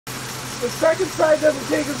The second side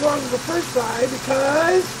doesn't take as long as the first side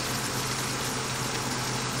because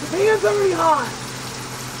the pan's already hot.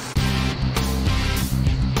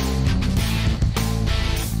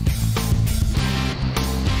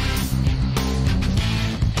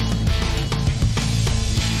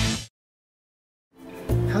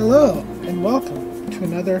 Hello and welcome to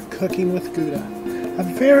another Cooking with Guda, a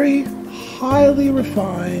very highly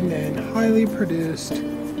refined and highly produced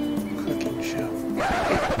cooking show.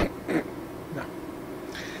 No.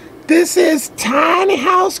 This is tiny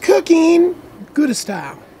house cooking, Guda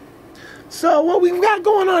style. So what we've got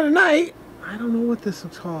going on tonight, I don't know what this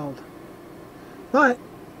is called, but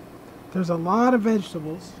there's a lot of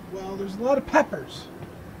vegetables. Well, there's a lot of peppers.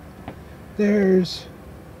 There's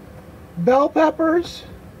bell peppers,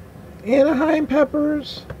 Anaheim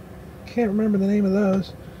peppers, can't remember the name of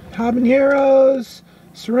those, habaneros,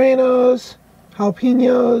 serranos,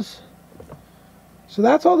 jalapenos. So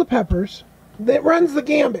that's all the peppers. That runs the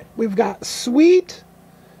gambit. We've got sweet,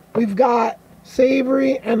 we've got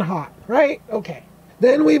savory, and hot, right? Okay.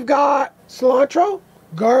 Then we've got cilantro,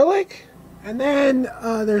 garlic, and then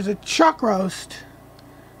there's a chuck roast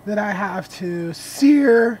that I have to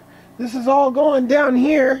sear. This is all going down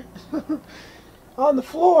here on the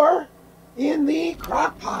floor in the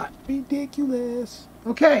crock pot. Ridiculous.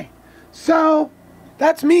 Okay, so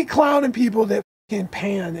that's me clowning people that can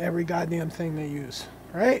pan every goddamn thing they use,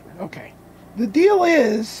 right? Okay. The deal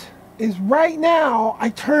is right now I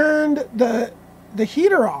turned the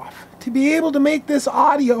heater off to be able to make this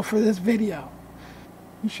audio for this video.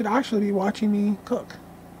 You should actually be watching me cook,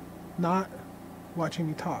 not watching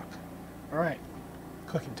me talk. All right,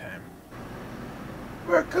 cooking time.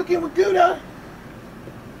 We're cooking with Guda.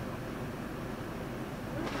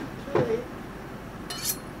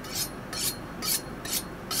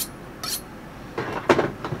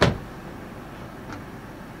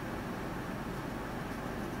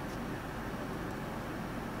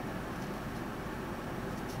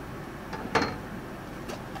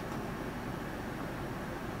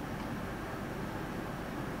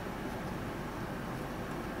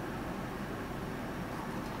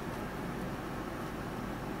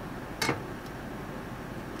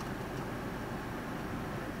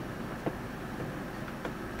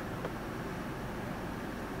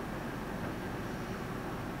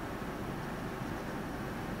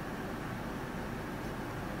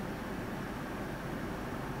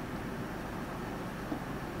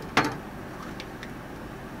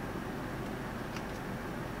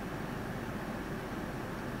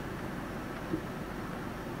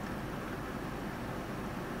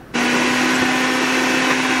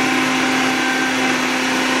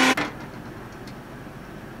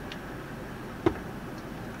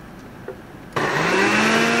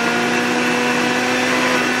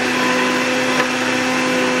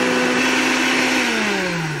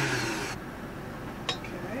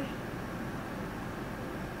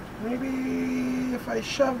 Maybe if I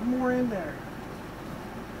shove more in there.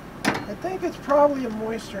 I think it's probably a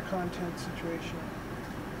moisture content situation.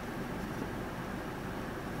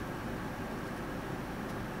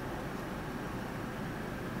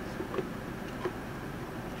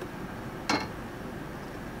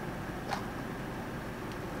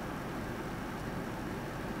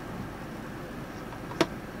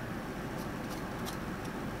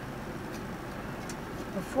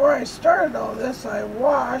 Before I started all this, I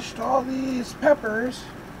washed all these peppers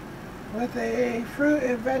with a fruit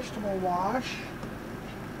and vegetable wash.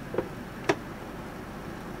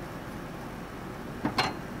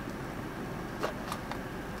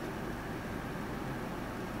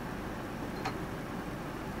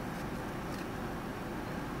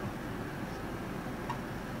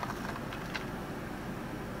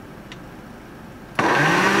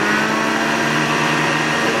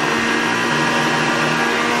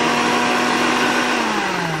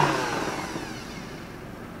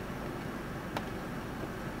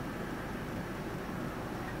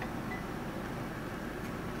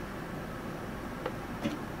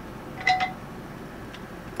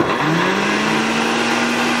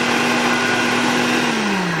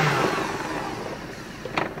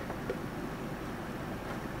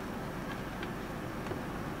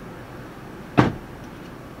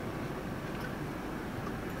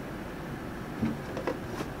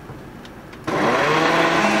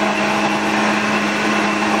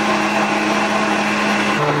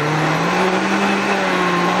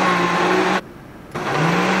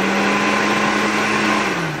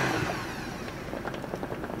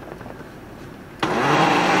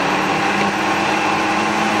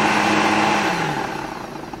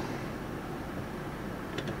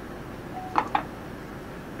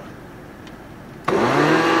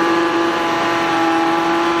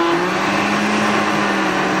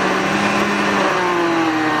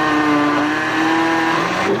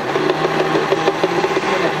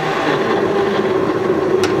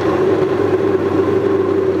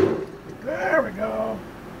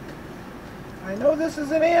 this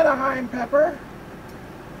is an Anaheim pepper.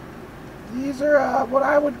 These are what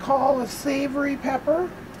I would call a savory pepper.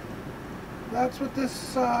 That's what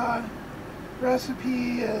this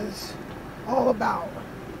recipe is all about.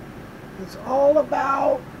 It's all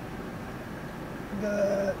about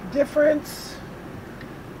the difference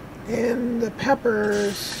in the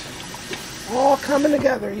peppers all coming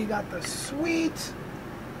together. You got the sweet,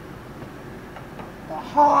 the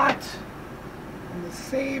hot, and the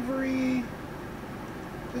savory,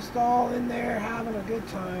 just all in there having a good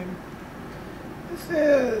time. This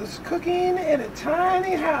is Cooking in a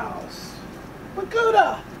Tiny House with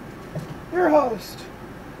Guda, your host.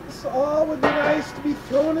 This all would be nice to be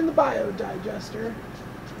thrown in the biodigester.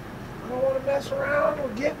 I don't want to mess around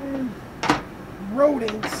with getting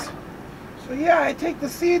rodents. So yeah, I take the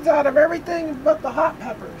seeds out of everything but the hot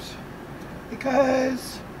peppers,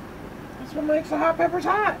 because that's what makes the hot peppers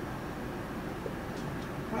hot.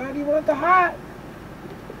 Why do you want the hot?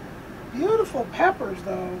 Beautiful peppers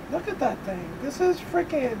though. Look at that thing. This is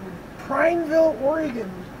freaking Prineville,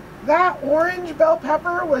 Oregon. That orange bell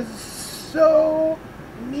pepper was so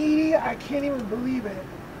meaty, I can't even believe it.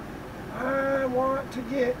 I want to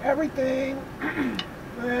get everything.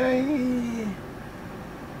 I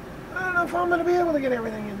don't know if I'm going to be able to get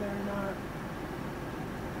everything in there or not,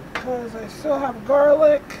 because I still have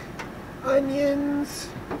garlic, onions.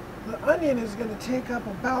 The onion is going to take up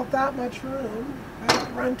about that much room. I have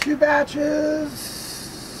to run 2 batches,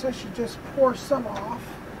 so I should just pour some off.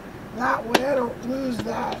 That way I don't lose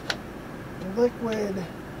that liquid.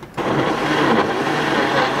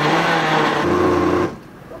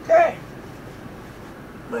 Okay,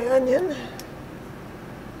 my onion.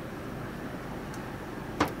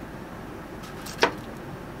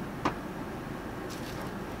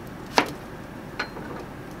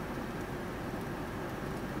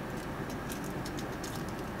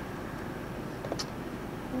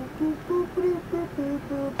 You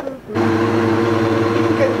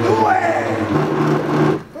can do it!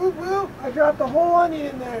 Boop, boop. I dropped the whole onion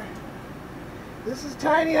in there. This is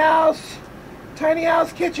tiny house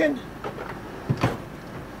kitchen.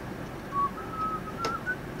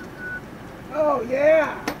 Oh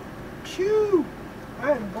yeah! Phew!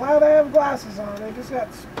 I am glad I have glasses on. I just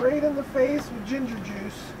got sprayed in the face with ginger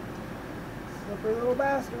juice. Slippery little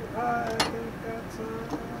bastard. I think that's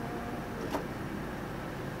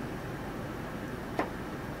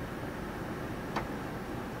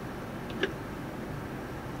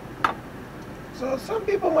So some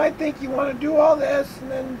people might think you want to do all this and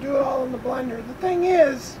then do it all in the blender. The thing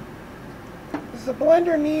is the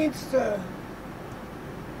blender needs to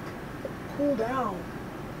cool down.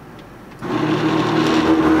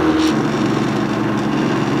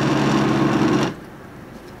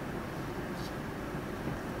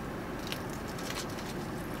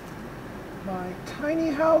 My tiny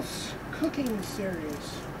house cooking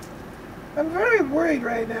series. I'm very worried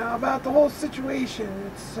right now about the whole situation.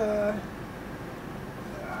 It's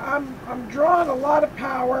I'm drawing a lot of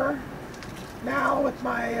power now with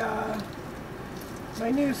my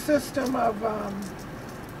my new system of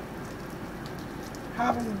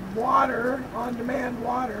having water, on-demand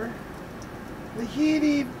water. The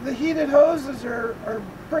heated hoses are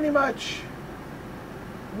pretty much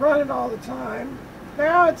running all the time.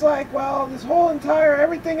 Now it's like, well, this whole entire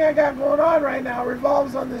everything I got going on right now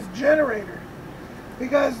revolves on this generator,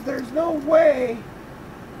 because there's no way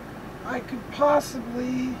I could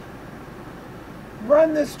possibly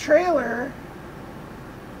run this trailer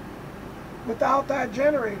without that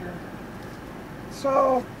generator.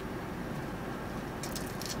 So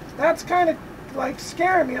that's kind of like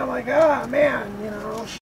scaring me. I'm like, ah, man, you know,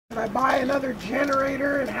 should I buy another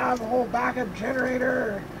generator and have a whole backup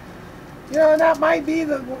generator? Or, you know, and that might be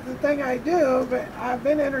the thing I do, but I've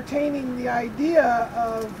been entertaining the idea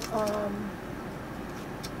of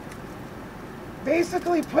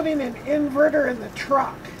basically putting an inverter in the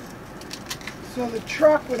truck, so the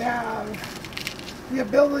truck would have the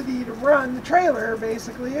ability to run the trailer.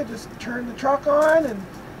 Basically, I just turn the truck on and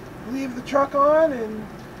leave the truck on, and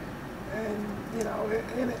you know,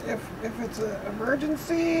 if it's an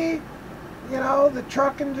emergency, you know, the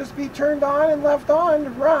truck can just be turned on and left on to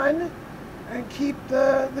run and keep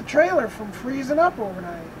the trailer from freezing up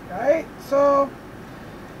overnight, right? So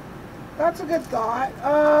that's a good thought.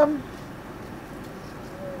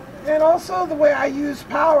 And also the way I use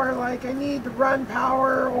power, like I need to run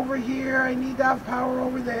power over here, I need to have power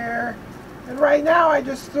over there. And right now I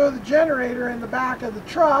just throw the generator in the back of the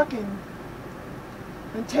truck and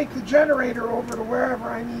take the generator over to wherever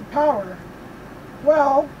I need power.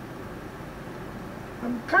 Well,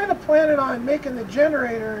 I'm kind of planning on making the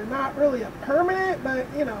generator not really a permanent, but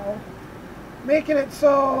you know, making it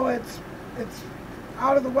so it's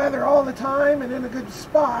out of the weather all the time and in a good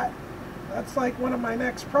spot. That's like one of my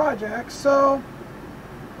next projects. So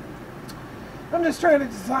I'm just trying to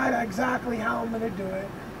decide exactly how I'm going to do it.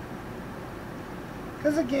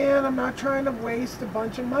 Because again, I'm not trying to waste a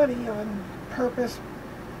bunch of money on purpose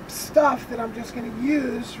stuff that I'm just going to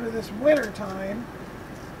use for this winter time.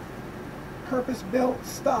 Purpose-built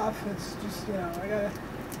stuff. It's just, you know,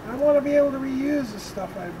 I want to be able to reuse this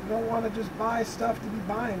stuff. I don't want to just buy stuff to be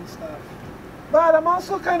buying stuff. But I'm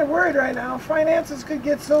also kind of worried right now. Finances could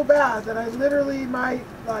get so bad that I literally might,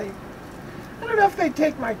 like, I don't know if they'd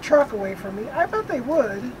take my truck away from me. I bet they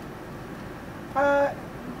would.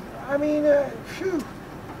 I mean, phew.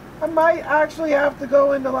 I might actually have to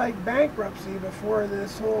go into like bankruptcy before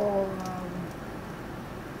this whole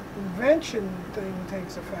invention thing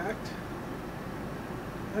takes effect.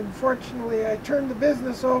 Unfortunately, I turned the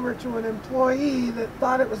business over to an employee that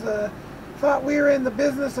thought we were in the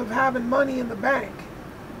business of having money in the bank.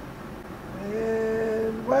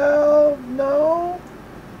 And well, no,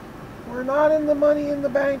 we're not in the money in the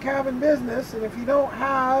bank having business. And if you don't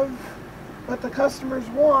have what the customers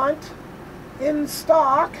want in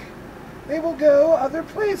stock, they will go other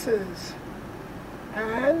places.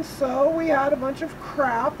 And so we had a bunch of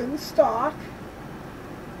crap in stock,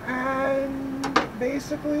 and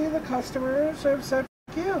basically the customers have said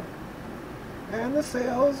 "F you," and the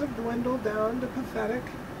sales have dwindled down to pathetic.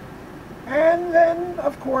 And then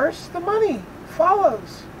of course the money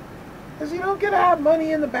follows, because you don't get to have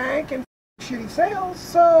money in the bank and shitty sales.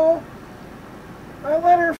 So I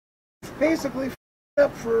let her basically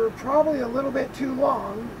up for probably a little bit too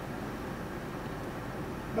long,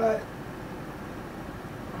 but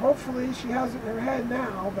hopefully she has it in her head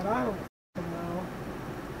now, but I don't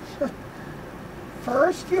know.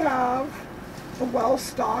 First, you have the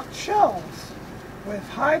well-stocked shelves with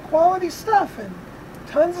high-quality stuff and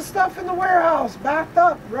tons of stuff in the warehouse, backed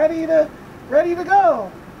up, ready to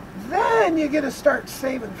go. Then you get to start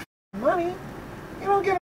saving money. You don't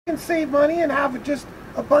get to save money and have just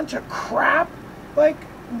a bunch of crap, like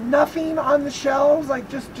nothing on the shelves, like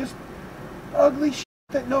just ugly shit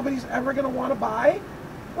that nobody's ever going to want to buy.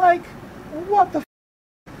 Like, what the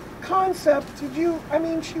concept did you... I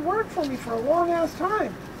mean, she worked for me for a long-ass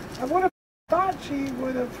time. I would have thought she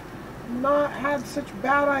would have not had such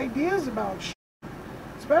bad ideas about shit.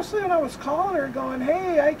 Especially when I was calling her going,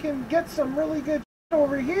 hey, I can get some really good shit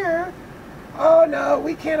over here. Oh, no,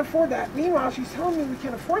 we can't afford that. Meanwhile, she's telling me we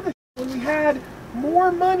can't afford the shit when we had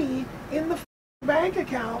more money in the bank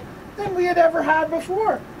account than we had ever had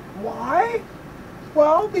before. Why?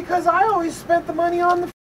 Well, because I always spent the money on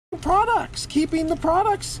the products, keeping the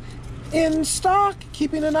products in stock,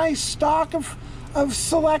 keeping a nice stock of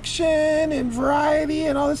selection and variety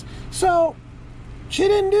and all this. So she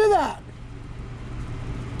didn't do that.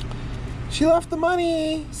 She left the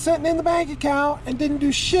money sitting in the bank account and didn't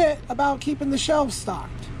do shit about keeping the shelves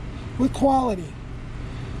stocked with quality.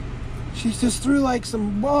 She just threw like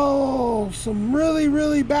some really,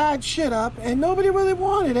 really bad shit up, and nobody really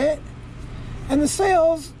wanted it. And the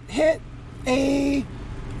sales hit a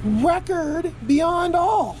record beyond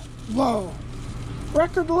all low.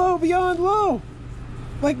 Record low beyond low.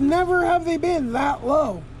 Like never have they been that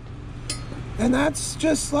low. And that's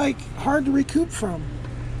just like hard to recoup from.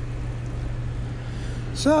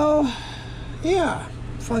 So, yeah,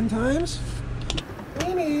 fun times.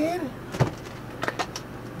 We need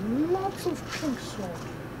lots of pink salt.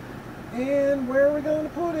 And where are we going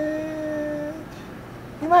to put it?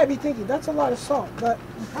 You might be thinking, that's a lot of salt, but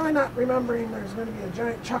I'm probably not remembering there's going to be a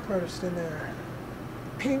giant chuck roast in there.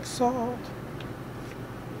 Pink salt.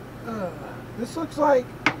 This looks like,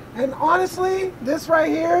 and honestly, this right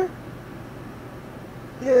here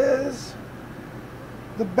is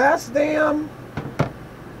the best damn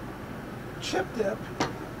chip dip,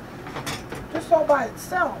 just all by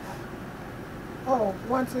itself. Oh,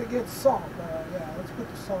 once it gets salt, yeah, let's put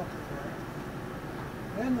the salt in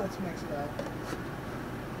there. Then let's mix it up.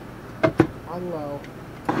 On low.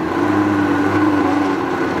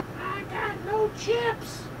 I got no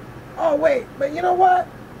chips. Oh wait, but you know what?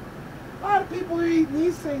 A lot of people are eating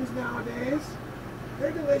these things nowadays.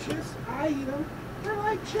 They're delicious. I eat them. They're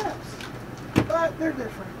like chips, but they're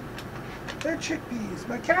different. They're chickpeas.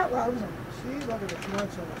 My cat loves them. See, look at it. She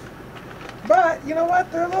wants those. But you know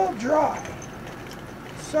what? They're a little dry.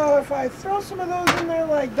 So if I throw some of those in there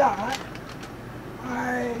like that,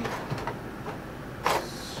 I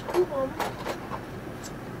scoop them.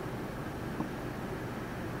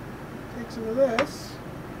 Take some of this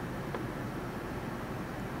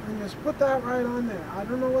and just put that right on there. I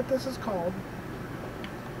don't know what this is called,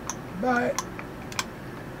 but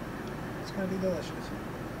it's It's going to be delicious.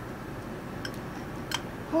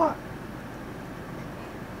 Hot.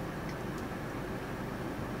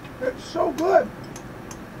 It's so good.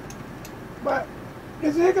 But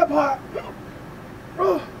it's hiccup hot.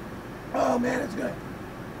 Oh, oh man, it's good.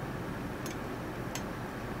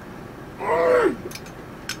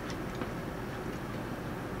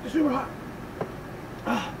 It's super hot.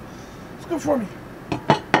 It's good for me.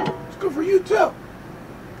 It's good for you too.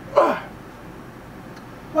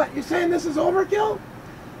 What, you're saying this is overkill?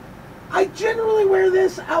 I generally wear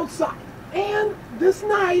this outside, and this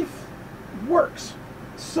knife works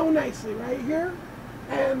so nicely right here,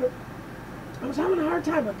 and I was having a hard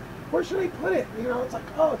time with where should I put it? You know, it's like,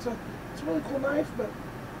 oh, it's a really cool knife, but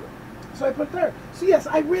so I put it there. So yes,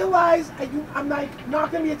 I realize I'm like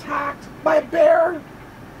not going to be attacked by a bear,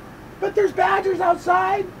 but there's badgers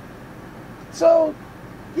outside, so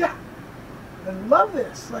yeah, I love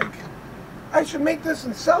this. Like, I should make this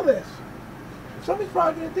and sell this. Somebody's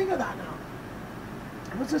probably going to think of that now.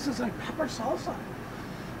 What's this? It's like pepper salsa.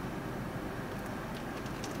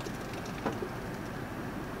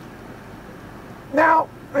 Now,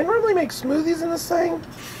 I normally make smoothies in this thing,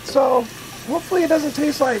 so hopefully it doesn't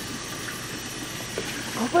taste like,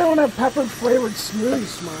 hopefully I don't have pepper flavored smoothie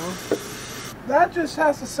smell. That just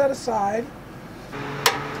has to set aside.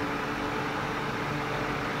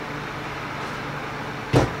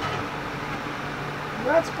 And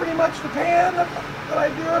that's pretty much the pan that I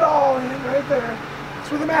do it all in right there. That's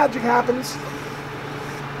where the magic happens.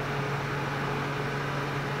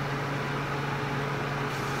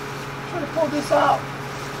 Should have pulled this out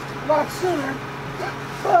a lot sooner,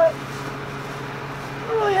 but I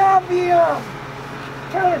don't really have the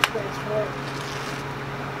counter space for it.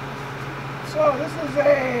 So this is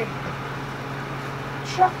a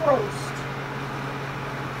chuck roast.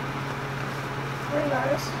 Very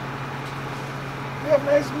nice. We have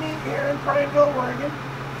nice meat here in Prineville, Oregon.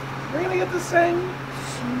 We're going to get this thing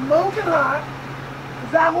smoking hot,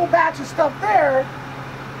 because that whole batch of stuff there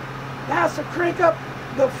has to crank up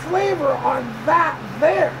the flavor on that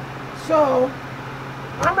there. So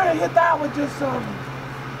I'm going to hit that with just some,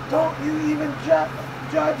 don't you even judge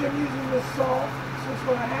I'm using this salt. This is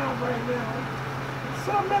what I have right now. It's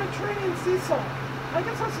some Mediterranean sea salt. I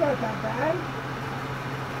guess that's not that bad.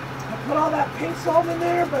 I put all that pink salt in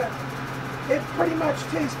there, but it pretty much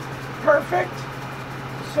tastes perfect.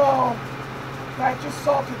 So I just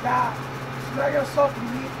salted that. So now I got to salt the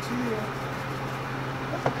meat too.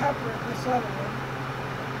 Put the pepper in this other one.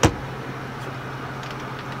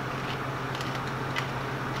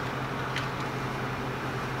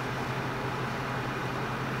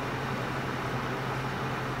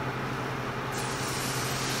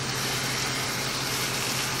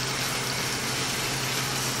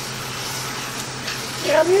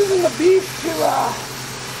 Yeah, I'm using the beef to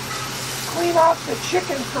clean off the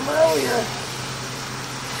chicken from earlier.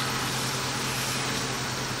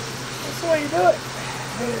 That's the way you do it.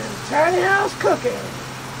 And tiny house cooking.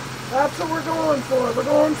 That's what we're going for. We're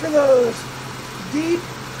going for those deep,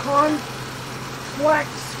 complex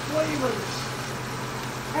flavors.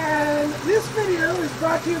 And this video is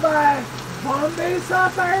brought to you by Bombay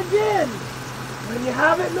Sapphire Gin. When you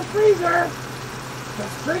have it in the freezer,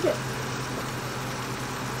 just drink it.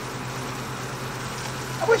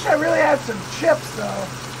 I wish I really had some chips, though.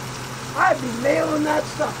 I'd be nailing that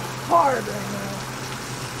stuff hard right now.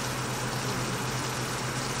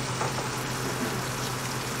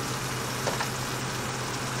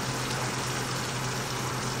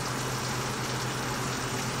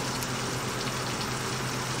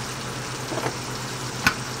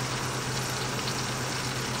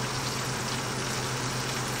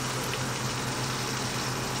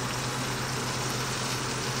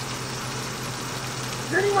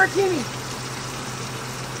 Dirty martini.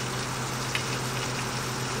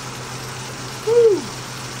 Woo!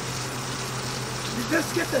 You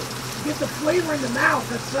just get the flavor in the mouth.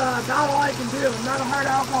 That's about all I can do. I'm not a hard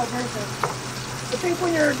alcohol drinker. I think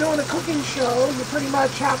when you're doing a cooking show, you pretty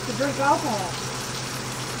much have to drink alcohol.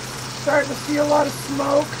 Starting to see a lot of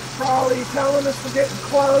smoke. Probably telling us we're getting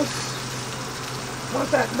close.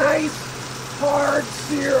 Want that nice, hard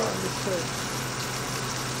sear on this thing.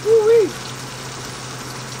 Woo-wee!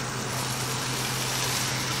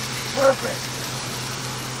 Perfect.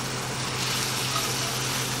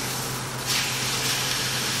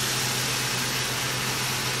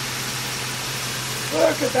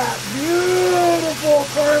 Look at that beautiful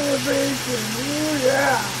caramelization. Ooh,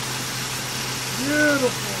 yeah.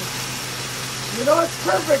 Beautiful. You know, it's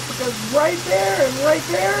perfect because right there and right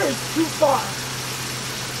there is too far.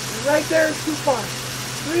 And right there is too far.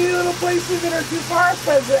 Three little places that are too far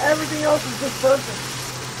because everything else is just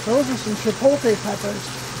perfect. Those are some chipotle peppers.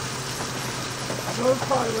 Those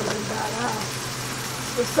probably would have been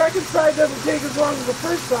badass. The second side doesn't take as long as the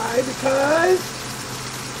first side because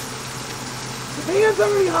the pan's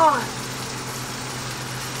already hot.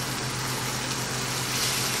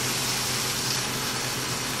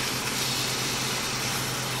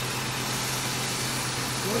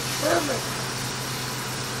 Looks perfect.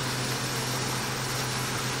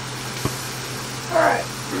 Alright,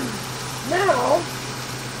 now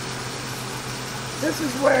this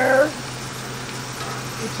is where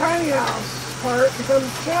the tiny house part becomes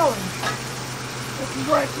a challenge. This is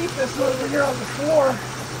where I keep this over here on the floor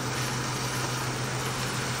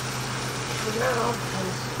for now.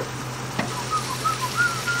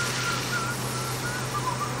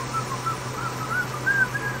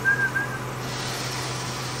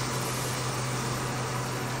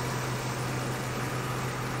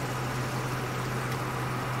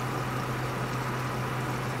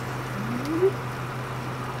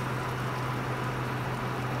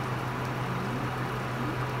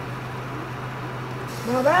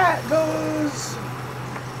 Now that goes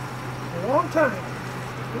a long time.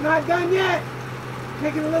 We're not done yet.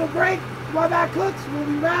 Taking a little break while that cooks. We'll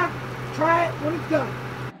be back. Try it when it's done.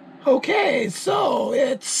 Okay, so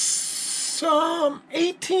it's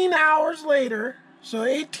 18 hours later. So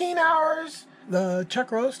 18 hours. The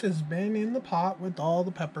chuck roast has been in the pot with all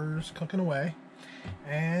the peppers cooking away.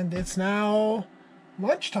 And it's now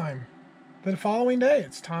lunchtime for the following day.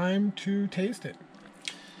 It's time to taste it.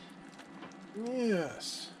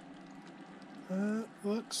 Yes, that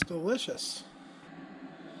looks delicious.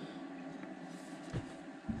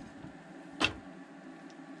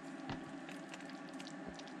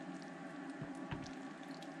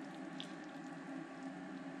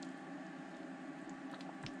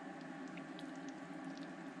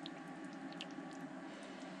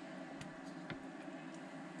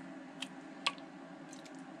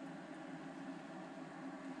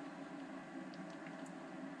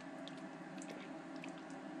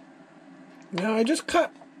 Now I just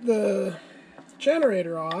cut the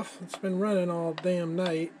generator off. It's been running all damn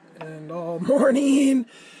night and all morning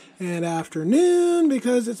and afternoon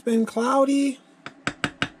because it's been cloudy.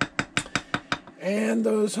 And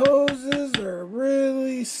those hoses are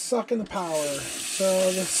really sucking the power.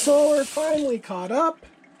 So the solar finally caught up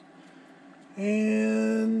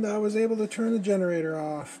and I was able to turn the generator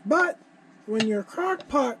off. But when you're crock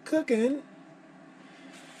pot cooking,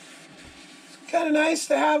 kind of nice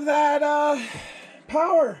to have that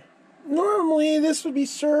power. Normally this would be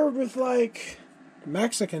served with like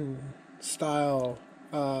Mexican style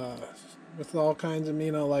with all kinds of,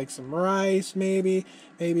 like some rice, maybe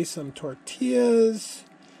some tortillas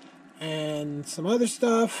and some other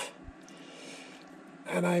stuff.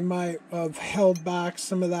 And I might have held back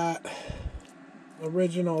some of that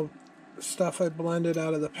original stuff I blended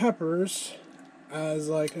out of the peppers as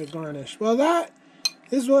like a garnish. Well, that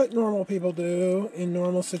is what normal people do in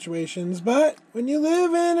normal situations, but when you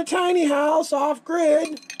live in a tiny house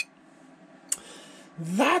off-grid,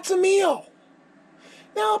 that's a meal.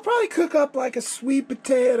 Now, I'll probably cook up like a sweet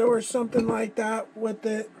potato or something like that with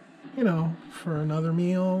it, for another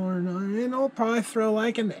meal or another. And I'll probably throw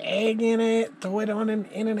like an egg in it, throw it on an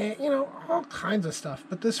internet, all kinds of stuff.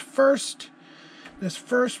 But this first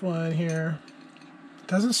one here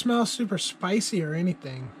doesn't smell super spicy or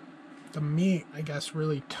anything. The meat, I guess,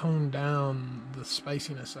 really toned down the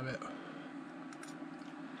spiciness of it.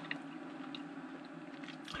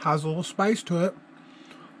 Has a little spice to it.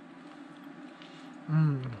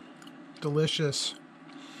 Delicious.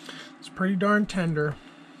 It's pretty darn tender.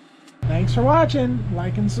 Thanks for watching.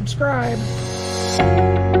 Like and subscribe.